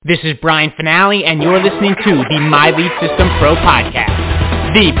This is Brian Finale, and you're listening to the My Lead System Pro podcast,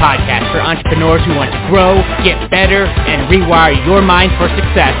 the podcast for entrepreneurs who want to grow, get better, and rewire your mind for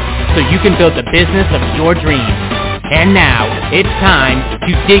success so you can build the business of your dreams. And now, it's time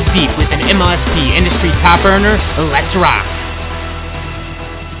to dig deep with an MLSP industry top earner. Let's rock.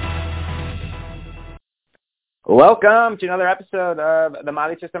 Welcome to another episode of the My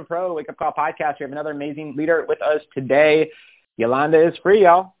Lead System Pro Wake Up Call podcast. We have another amazing leader with us today. Yolanda is free,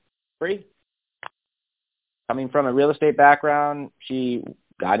 y'all. Free. Coming from a real estate background, she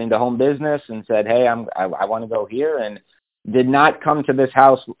got into home business and said, hey, I want to go here, and did not come to this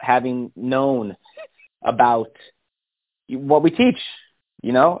house having known about what we teach.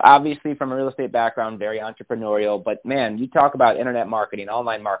 You know, obviously from a real estate background, very entrepreneurial, but man, you talk about internet marketing,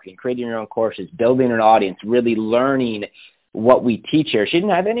 online marketing, creating your own courses, building an audience, really learning what we teach here. She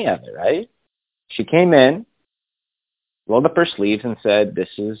didn't have any of it, right? She came in, rolled up her sleeves and said,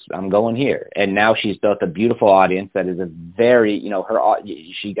 I'm going here. And now she's built a beautiful audience that is a very,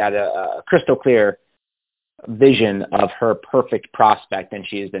 she got a crystal clear vision of her perfect prospect, and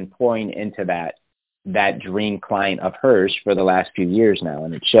she has been pouring into that dream client of hers for the last few years now,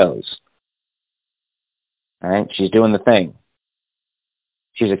 and it shows. All right, she's doing the thing.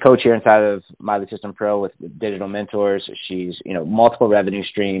 She's a coach here inside of My Lead System Pro with digital mentors. She's, multiple revenue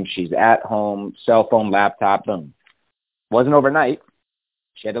streams. She's at home, cell phone, laptop, boom. Wasn't overnight.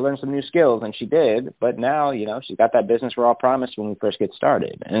 She had to learn some new skills, and she did. But now, she's got that business we're all promised when we first get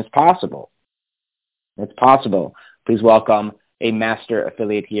started. And it's possible. It's possible. Please welcome a master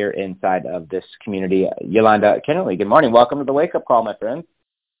affiliate here inside of this community, Yolanda Kennerly. Good morning. Welcome to the Wake Up Call, my friend.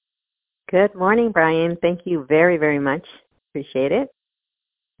 Good morning, Brian. Thank you very, very much. Appreciate it.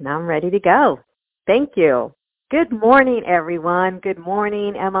 Now I'm ready to go. Thank you. Good morning, everyone. Good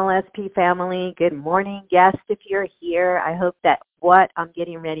morning, MLSP family. Good morning, guest, if you're here. I hope that what I'm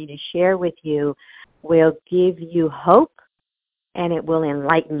getting ready to share with you will give you hope, and it will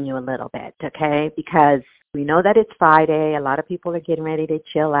enlighten you a little bit, okay? Because we know that it's Friday. A lot of people are getting ready to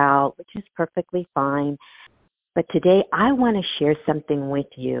chill out, which is perfectly fine. But today I want to share something with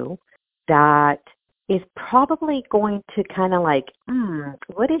you that is probably going to kind of like,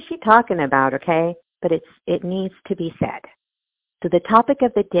 what is she talking about, okay? But it needs to be said. So the topic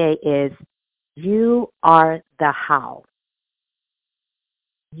of the day is, you are the how.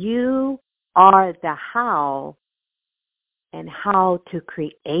 You are the how and how to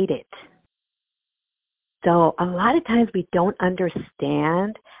create it. So a lot of times we don't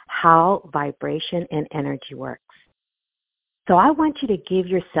understand how vibration and energy works. So I want you to give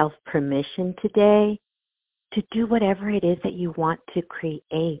yourself permission today to do whatever it is that you want to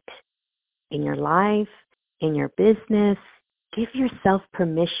create in your life, in your business. Give yourself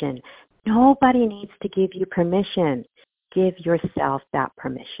permission. Nobody needs to give you permission. Give yourself that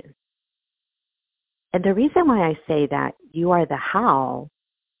permission. And the reason why I say that you are the how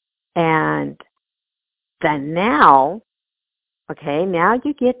and the now, okay, now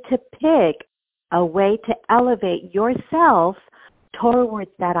you get to pick a way to elevate yourself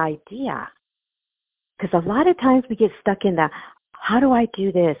towards that idea. Because a lot of times we get stuck in the, how do I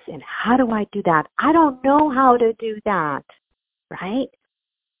do this and how do I do that? I don't know how to do that, right?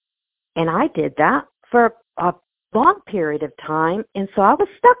 And I did that for a long period of time, and so I was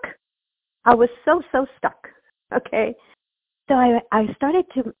stuck. I was so stuck, okay? So I started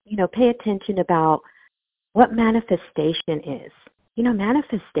to, pay attention about what manifestation is.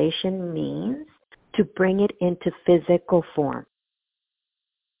 Manifestation means to bring it into physical form,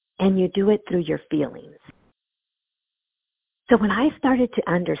 and you do it through your feelings. So when I started to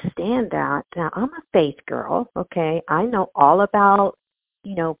understand that, now I'm a faith girl, okay? I know all about,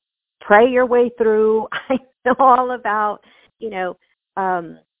 pray your way through. I know all about,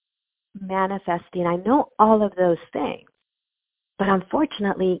 manifesting. I know all of those things. But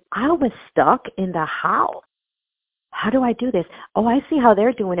unfortunately, I was stuck in the how. How do I do this? Oh, I see how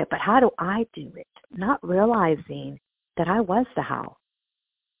they're doing it, but how do I do it? Not realizing that I was the how.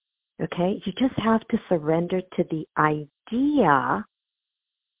 Okay? You just have to surrender to the idea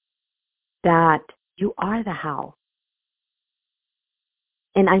that you are the how.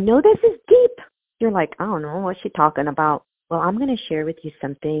 And I know this is deep. You're like, I don't know, what's she talking about? Well, I'm going to share with you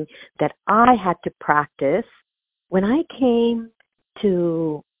something that I had to practice when I came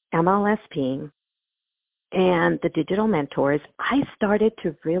to MLSP and the digital mentors. I started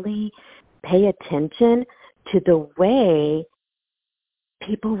to really pay attention to the way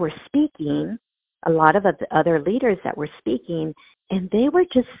people were speaking, a lot of the other leaders that were speaking, and they were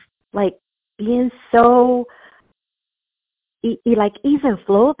just like being so like ease and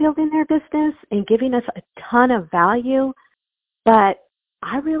flow building their business and giving us a ton of value, but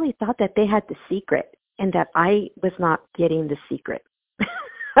I really thought that they had the secret and that I was not getting the secret.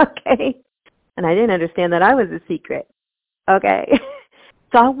 Okay? And I didn't understand that I was the secret. Okay?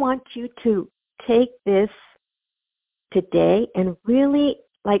 So I want you to take this today and really,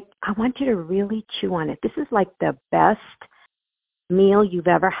 I want you to really chew on it. This is like the best meal you've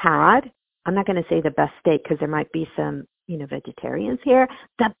ever had. I'm not going to say the best steak because there might be some, vegetarians here.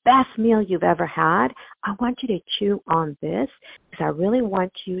 The best meal you've ever had. I want you to chew on this because I really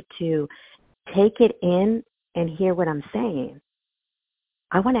want you to take it in and hear what I'm saying.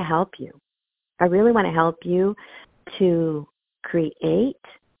 I want to help you. I really want to help you to create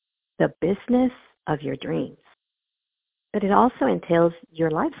the business of your dreams. But it also entails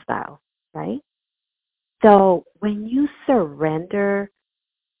your lifestyle, right? So when you surrender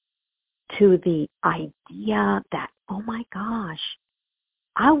to the idea that, oh my gosh,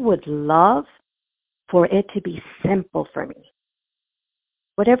 I would love for it to be simple for me.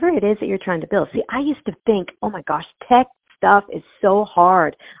 Whatever it is that you're trying to build. See, I used to think, oh my gosh, tech stuff is so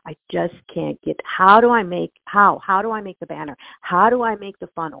hard. I just can't get, how do I make the banner? How do I make the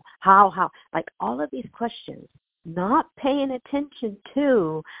funnel? How? Like all of these questions, not paying attention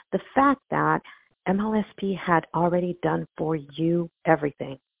to the fact that MLSP had already done for you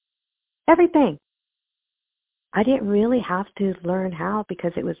everything. Everything. I didn't really have to learn how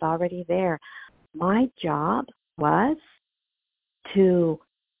because it was already there. My job was to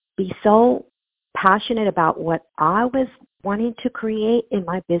be so passionate about what I was wanting to create in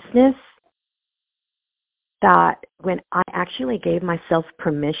my business that when I actually gave myself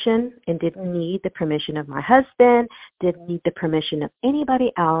permission and didn't need the permission of my husband, didn't need the permission of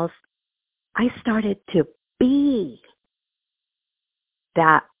anybody else, I started to be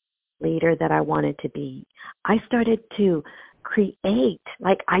that leader that I wanted to be. I started to create,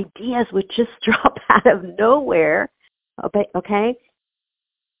 like ideas would just drop out of nowhere. Okay?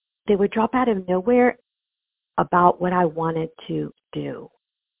 They would drop out of nowhere about what I wanted to do.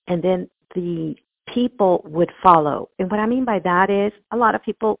 And then the people would follow. And what I mean by that is a lot of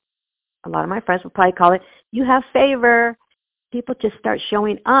my friends would probably call it, you have favor. People just start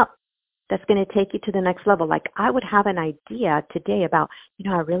showing up. That's going to take you to the next level. Like I would have an idea today about,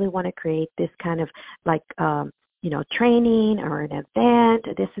 I really want to create this kind of training or an event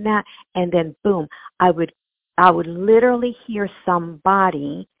or this and that. And then boom, I would literally hear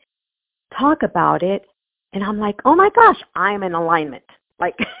somebody talk about it. And I'm like, oh my gosh, I'm in alignment.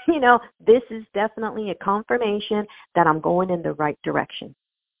 Like, this is definitely a confirmation that I'm going in the right direction.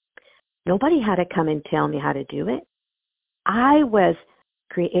 Nobody had to come and tell me how to do it. I was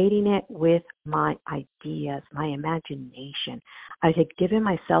creating it with my ideas, my imagination. I had given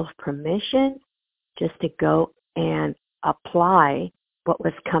myself permission just to go and apply what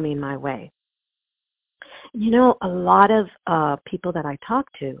was coming my way. A lot of people that I talk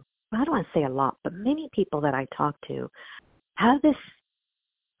to, I don't want to say a lot, but many people that I talk to have this,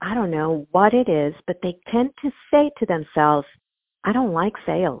 I don't know what it is, but they tend to say to themselves, I don't like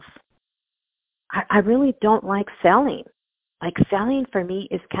sales. I really don't like selling. Like selling for me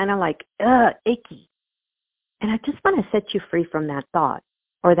is kind of like, icky. And I just want to set you free from that thought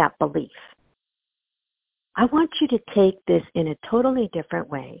or that belief. I want you to take this in a totally different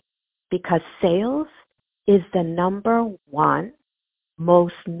way because sales is the number one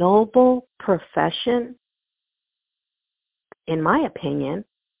most noble profession, in my opinion,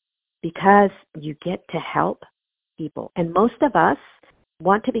 because you get to help people. And most of us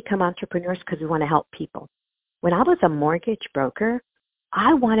want to become entrepreneurs because we want to help people. When I was a mortgage broker,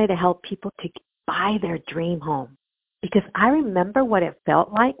 I wanted to help people to buy their dream home because I remember what it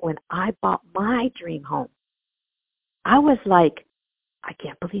felt like when I bought my dream home. I was like, I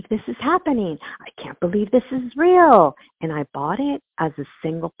can't believe this is happening. I can't believe this is real. And I bought it as a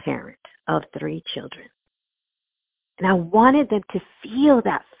single parent of 3 children. And I wanted them to feel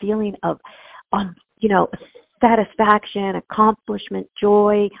that feeling of, satisfaction, accomplishment,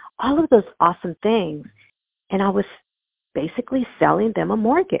 joy, all of those awesome things. And I was basically selling them a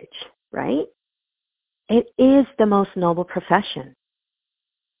mortgage, right? It is the most noble profession.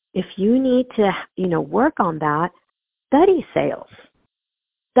 If you need to, work on that, study sales,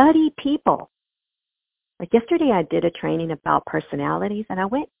 study people. Like yesterday I did a training about personalities and I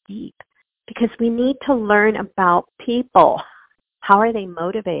went deep because we need to learn about people. How are they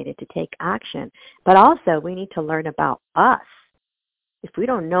motivated to take action? But also we need to learn about us. If we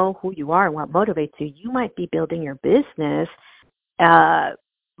don't know who you are and what motivates you, you might be building your business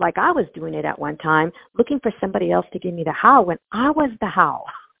like I was doing it at one time, looking for somebody else to give me the how when I was the how.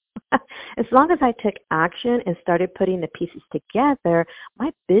 As long as I took action and started putting the pieces together,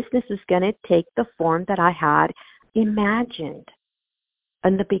 my business was going to take the form that I had imagined.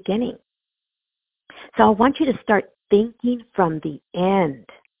 in the beginning. So I want you to start thinking from the end.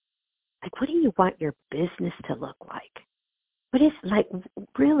 Like, what do you want your business to look like? What is, like,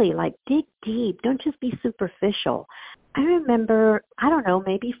 really, like, dig deep. Don't just be superficial. I remember, I don't know,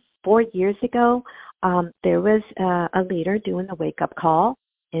 maybe 4 years ago, there was a leader doing the wake-up call,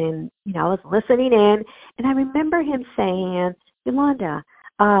 and, I was listening in, and I remember him saying, Yolanda,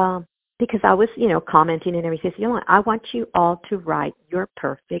 because I was, commenting and everything, Yolanda, I want you all to write your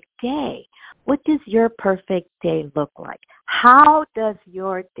perfect day. What does your perfect day look like? How does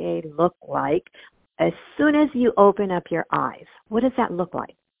your day look like as soon as you open up your eyes? What does that look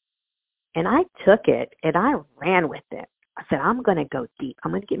like? And I took it and I ran with it. I said, I'm going to go deep.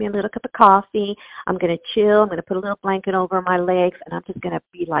 I'm going to get me a little cup of coffee. I'm going to chill. I'm going to put a little blanket over my legs, and I'm just going to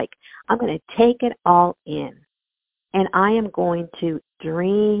be like, I'm going to take it all in. And I am going to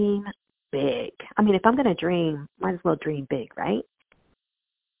dream big. I mean, if I'm going to dream, might as well dream big, right?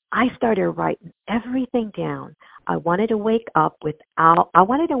 I started writing everything down. I wanted to wake up with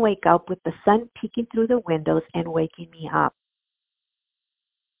the sun peeking through the windows and waking me up.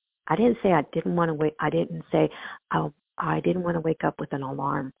 I didn't say I didn't want to wake. I didn't say I didn't want to wake up with an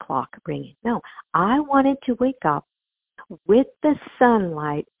alarm clock ringing. No, I wanted to wake up with the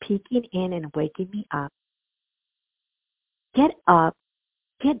sunlight peeking in and waking me up. Get up,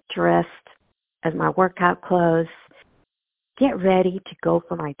 get dressed as my workout clothes, get ready to go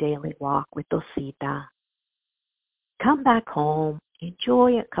for my daily walk with Dosita. Come back home,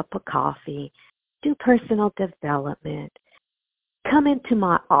 enjoy a cup of coffee, do personal development, come into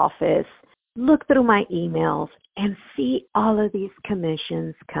my office, look through my emails, and see all of these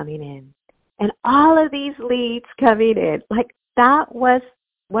commissions coming in and all of these leads coming in. Like, that was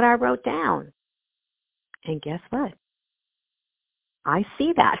what I wrote down. And guess what? I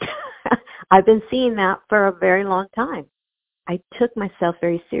see that. I've been seeing that for a very long time. I took myself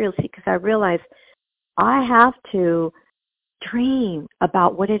very seriously because I realized I have to dream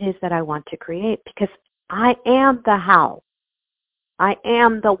about what it is that I want to create, because I am the how. I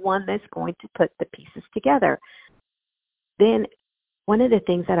am the one that's going to put the pieces together. Then one of the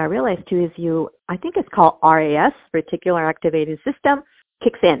things that I realized too is I think it's called RAS, Reticular Activating System,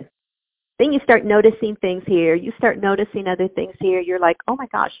 kicks in. Then you start noticing things here. You start noticing other things here. You're like, oh my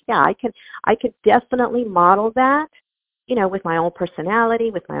gosh, yeah, I could definitely model that, with my own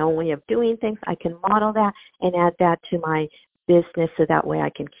personality, with my own way of doing things. I can model that and add that to my business so that way I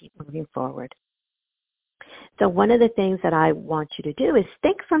can keep moving forward. So one of the things that I want you to do is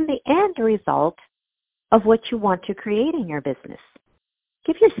think from the end result of what you want to create in your business.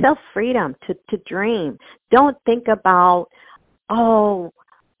 Give yourself freedom to dream. Don't think about, and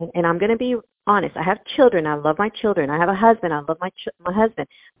I'm going to be honest, I have children. I love my children. I have a husband. I love my husband.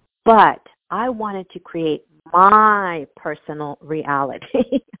 But I wanted to create my personal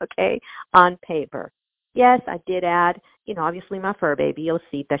reality, okay, on paper. Yes, I did add, obviously my fur baby,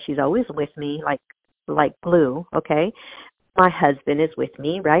 Osita, she's always with me, like glue, okay? My husband is with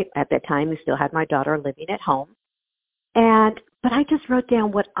me, right? At that time, we still had my daughter living at home. But I just wrote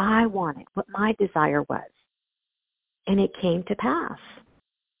down what I wanted, what my desire was. And it came to pass.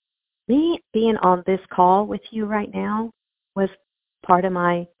 Me being on this call with you right now was part of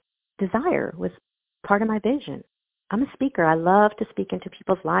my desire, was part of my vision. I'm a speaker. I love to speak into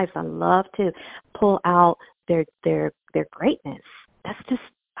people's lives. I love to pull out their greatness. That's just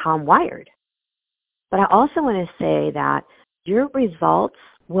how I'm wired. But I also want to say that your results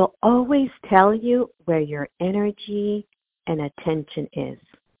will always tell you where your energy and attention is.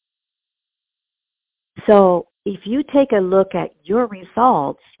 So if you take a look at your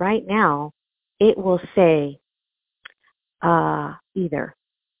results right now, it will say either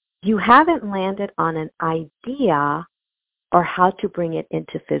you haven't landed on an idea or how to bring it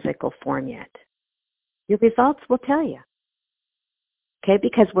into physical form yet. Your results will tell you. Okay,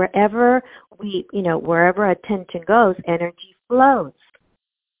 because wherever attention goes, energy flows.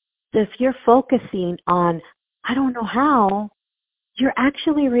 So if you're focusing on, I don't know how, you're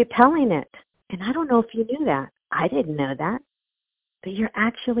actually repelling it. And I don't know if you knew that. I didn't know that. But you're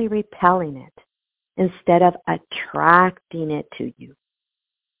actually repelling it instead of attracting it to you.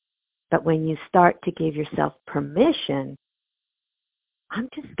 But when you start to give yourself permission, I'm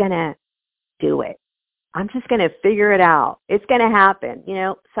just going to do it. I'm just going to figure it out. It's going to happen.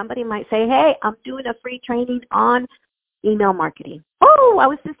 Somebody might say, hey, I'm doing a free training on email marketing. Oh, I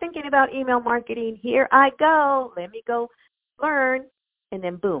was just thinking about email marketing. Here I go. Let me go learn. And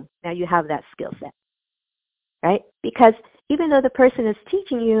then boom, now you have that skill set, right? Because even though the person is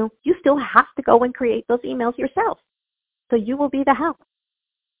teaching you, you still have to go and create those emails yourself. So you will be the how.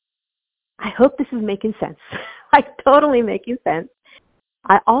 I hope this is making sense. Like, totally making sense.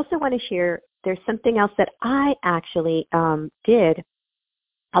 I also want to share, there's something else that I actually did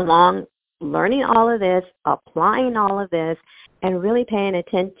along learning all of this, applying all of this, and really paying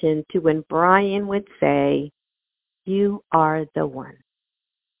attention to when Brian would say, "You are the one."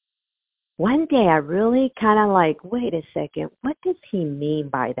 One day I really kind of like, wait a second, what does he mean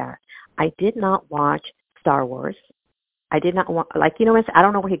by that? I did not watch Star Wars. I did not want, like, I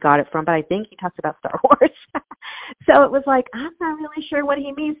don't know where he got it from, but I think he talks about Star Wars. So it was like, I'm not really sure what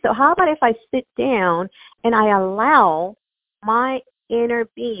he means. So how about if I sit down and I allow my inner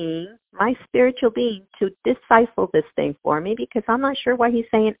being, my spiritual being, to decipher this thing for me, because I'm not sure why he's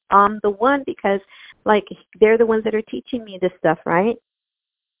saying I'm the one, because, like, they're the ones that are teaching me this stuff, right?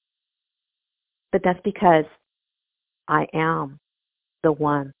 But that's because I am the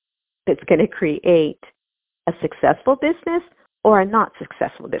one that's going to create a successful business or a not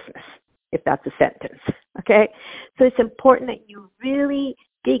successful business, if that's a sentence, okay? So it's important that you really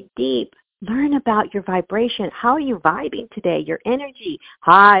dig deep, learn about your vibration. How are you vibing today? Your energy,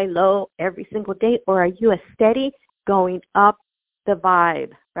 high, low, every single day, or are you a steady going up the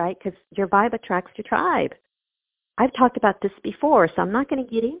vibe, right? Because your vibe attracts your tribe. I've talked about this before, so I'm not going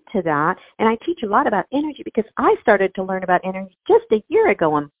to get into that. And I teach a lot about energy because I started to learn about energy just a year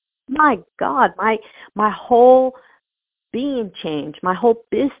ago. And my God, my whole being changed. My whole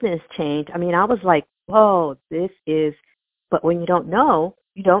business changed. I mean, I was like, whoa, this is, but when you don't know,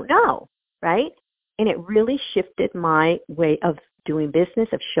 right? And it really shifted my way of doing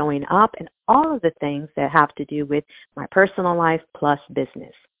business, of showing up, and all of the things that have to do with my personal life plus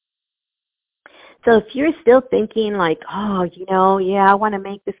business. So if you're still thinking like, oh, I want to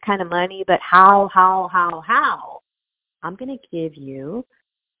make this kind of money, but how? I'm going to give you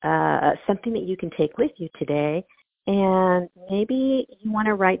something that you can take with you today, and maybe you want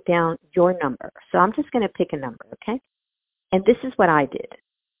to write down your number. So I'm just going to pick a number, okay? And this is what I did.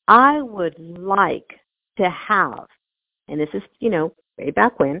 I would like to have, and this is, way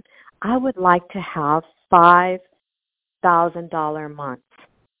back when, I would like to have $5,000 months.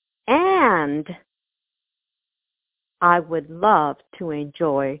 And I would love to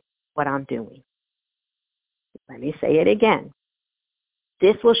enjoy what I'm doing. Let me say it again.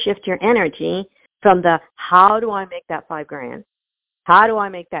 This will shift your energy from the how do I make that $5,000? How do I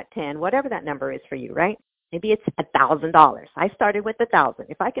make that 10? Whatever that number is for you, right? Maybe it's $1,000. I started with 1,000.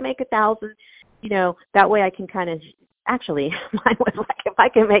 If I can make 1,000, that way I can kind of, actually, mine was like, if I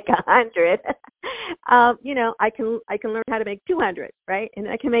can make 100, I can learn how to make 200, right? And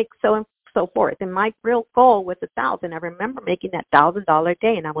I can make so forth. And my real goal was 1,000. I remember making that $1,000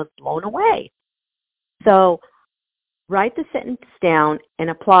 day, and I was blown away. So write the sentence down and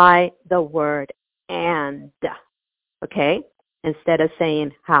apply the word and, okay, instead of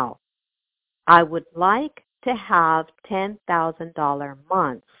saying how. I would like to have $10,000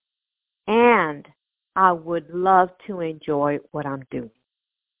 months, and I would love to enjoy what I'm doing.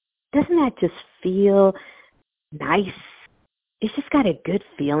 Doesn't that just feel nice? It's just got a good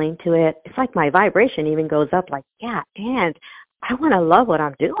feeling to it. It's like my vibration even goes up like, yeah, and I want to love what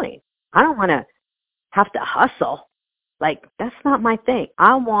I'm doing. I don't want to have to hustle. Like, that's not my thing.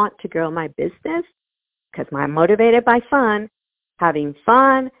 I want to grow my business because I'm motivated by fun, having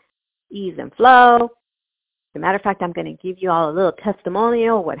fun, ease and flow. As a matter of fact, I'm going to give you all a little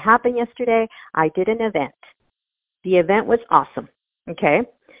testimonial of what happened yesterday. I did an event. The event was awesome, okay?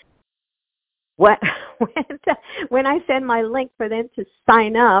 When I send my link for them to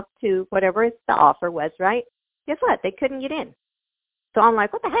sign up to whatever the offer was, right? Guess what? They couldn't get in. So I'm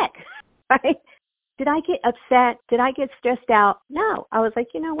like, what the heck? Right? Did I get upset? Did I get stressed out? No. I was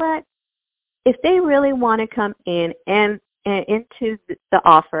like, you know what? If they really want to come in and into the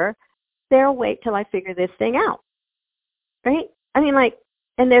offer, they'll wait till I figure this thing out. Right? I mean, like,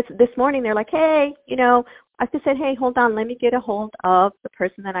 and this morning they're like, hey, I just said, hey, hold on, let me get a hold of the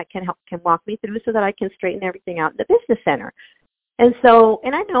person that I can walk me through so that I can straighten everything out in the business center. And so,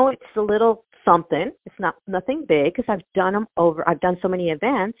 and I know it's a little something. It's nothing big because I've done so many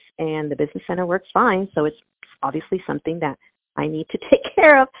events and the business center works fine. So it's obviously something that I need to take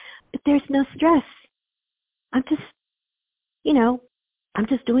care of, but there's no stress. I'm just, I'm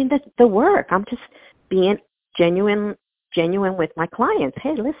just doing the work. I'm just being genuine with my clients.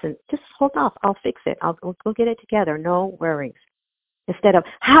 Hey, listen, just hold off. I'll fix it. We'll get it together. No worries. Instead of,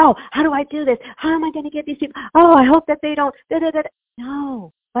 how do I do this? How am I going to get these people? Oh, I hope that they don't.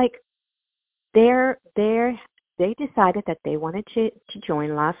 No, like they decided that they wanted to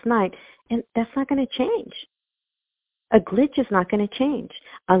join last night, and that's not going to change. A glitch is not going to change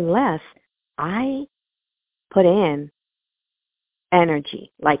unless I put in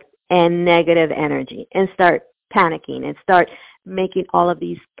energy, and negative energy, and start panicking and start making all of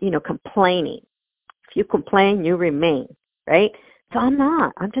these, complaining. If you complain, you remain, right? So I'm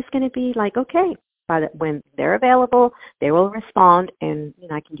not. I'm just going to be like, okay, when they're available, they will respond, and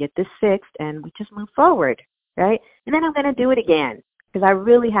I can get this fixed, and we just move forward, right? And then I'm going to do it again because I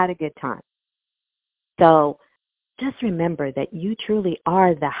really had a good time. So just remember that you truly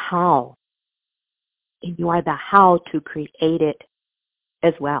are the how, and you are the how to create it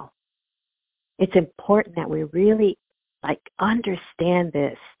as well. It's important that we really understand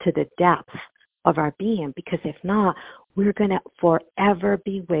this to the depths of our being, because if not, we're going to forever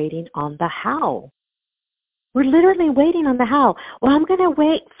be waiting on the how. We're literally waiting on the how. Well, I'm going to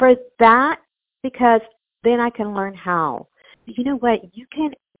wait for that because then I can learn how. You know what? You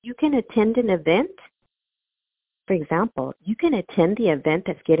can attend an event. For example, you can attend the event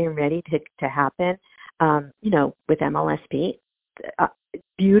that's getting ready to happen, with MLSP.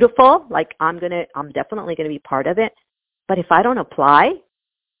 Beautiful. I'm definitely going to be part of it. But if I don't apply,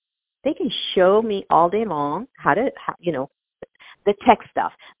 they can show me all day long how the tech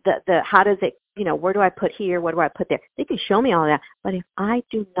stuff, the how does it, where do I put here, what do I put there? They can show me all that. But if I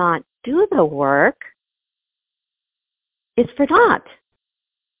do not do the work, it's for naught.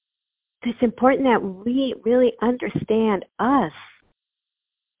 It's important that we really understand us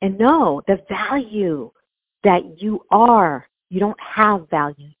and know the value that you are. You don't have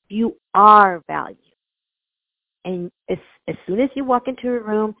value. You are value. And as soon as you walk into a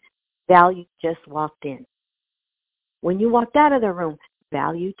room, value just walked in. When you walked out of the room,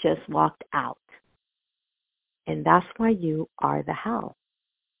 value just walked out. And that's why you are the how.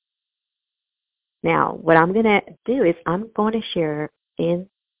 Now, what I'm going to do is I'm going to share in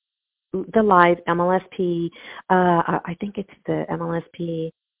the live MLSP, I think it's the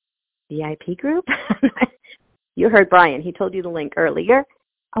MLSP VIP group. You heard Brian. He told you the link earlier.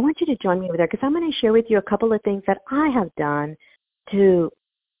 I want you to join me over there because I'm going to share with you a couple of things that I have done to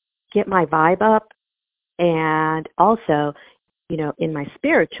get my vibe up, and also, in my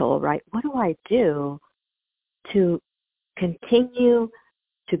spiritual, right, what do I do to continue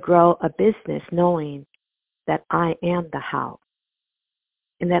to grow a business knowing that I am the how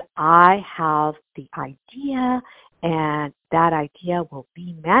and that I have the idea, and that idea will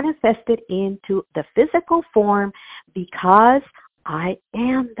be manifested into the physical form because I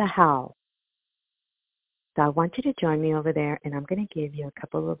am the how. So I want you to join me over there, and I'm going to give you a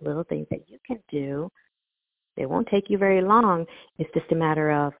couple of little things that you can do. They won't take you very long. It's just a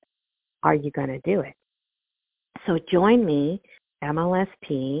matter of, are you going to do it? So join me,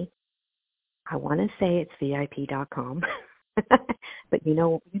 MLSP. I want to say it's VIP.com, but you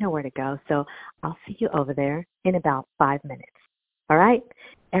know where to go. So I'll see you over there in about 5 minutes. All right?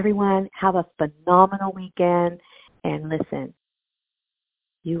 Everyone, have a phenomenal weekend. And listen,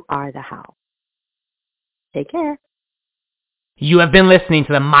 you are the how. Take care. You have been listening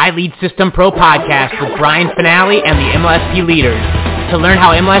to the My Lead System Pro podcast with Brian Finale and the MLSP leaders. To learn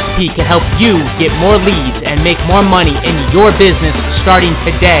how MLSP can help you get more leads and make more money in your business starting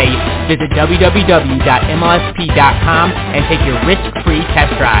today, visit www.mlsp.com and take your risk-free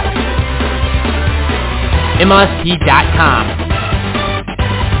test drive. MLSP.com.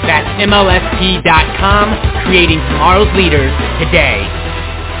 That's MLSP.com, creating tomorrow's leaders today.